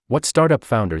What startup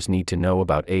founders need to know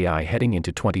about AI heading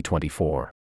into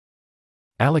 2024.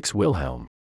 Alex Wilhelm.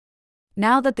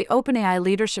 Now that the OpenAI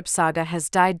leadership saga has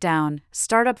died down,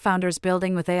 startup founders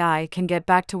building with AI can get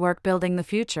back to work building the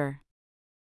future.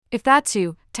 If that's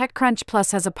you, TechCrunch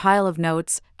Plus has a pile of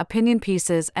notes, opinion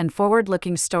pieces, and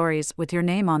forward-looking stories with your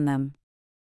name on them.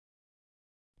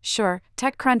 Sure,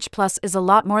 TechCrunch Plus is a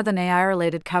lot more than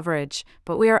AI-related coverage,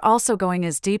 but we are also going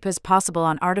as deep as possible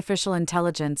on artificial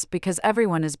intelligence because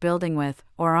everyone is building with,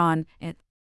 or on, it.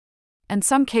 In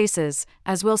some cases,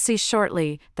 as we'll see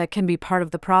shortly, that can be part of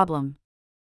the problem.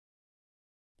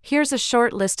 Here's a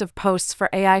short list of posts for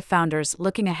AI founders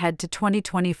looking ahead to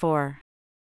 2024.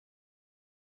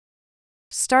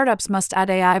 Startups must add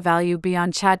AI value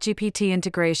beyond ChatGPT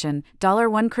integration.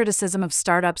 One criticism of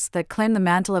startups that claim the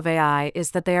mantle of AI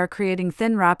is that they are creating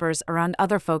thin wrappers around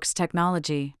other folks'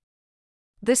 technology.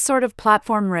 This sort of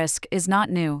platform risk is not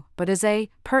new, but is a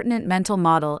pertinent mental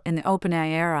model in the OpenAI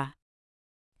era.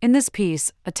 In this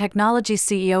piece, a technology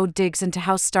CEO digs into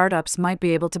how startups might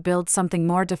be able to build something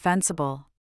more defensible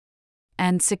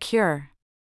and secure.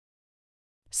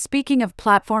 Speaking of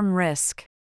platform risk,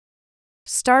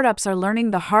 startups are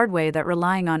learning the hard way that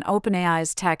relying on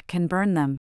OpenAI's tech can burn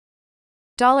them.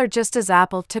 Just as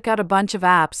Apple took out a bunch of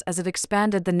apps as it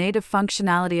expanded the native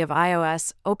functionality of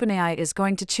iOS, OpenAI is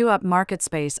going to chew up market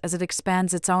space as it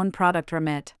expands its own product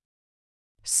remit.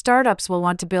 Startups will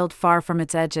want to build far from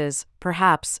its edges,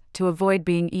 perhaps, to avoid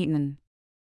being eaten.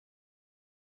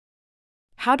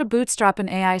 How to bootstrap an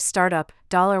AI startup.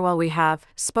 While we have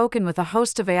spoken with a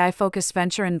host of AI-focused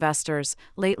venture investors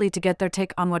lately to get their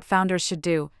take on what founders should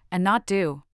do and not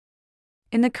do.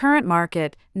 In the current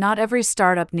market, not every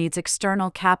startup needs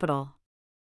external capital.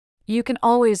 You can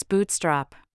always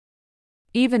bootstrap,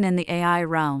 even in the AI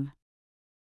realm.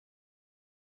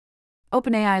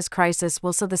 OpenAI's crisis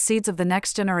will sow the seeds of the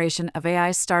next generation of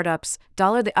AI startups.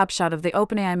 The upshot of the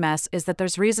OpenAI mess is that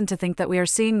there's reason to think that we are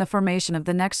seeing the formation of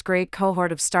the next great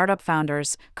cohort of startup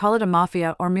founders, call it a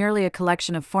mafia or merely a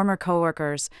collection of former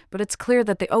coworkers, but it's clear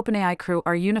that the OpenAI crew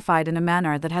are unified in a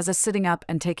manner that has us sitting up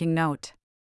and taking note.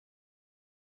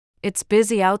 It's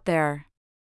busy out there.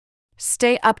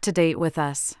 Stay up to date with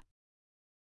us.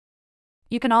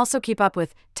 You can also keep up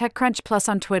with TechCrunch Plus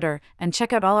on Twitter and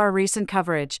check out all our recent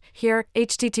coverage here,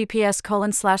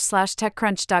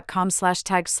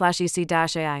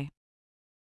 https://techcrunch.com/tag/ec-ai.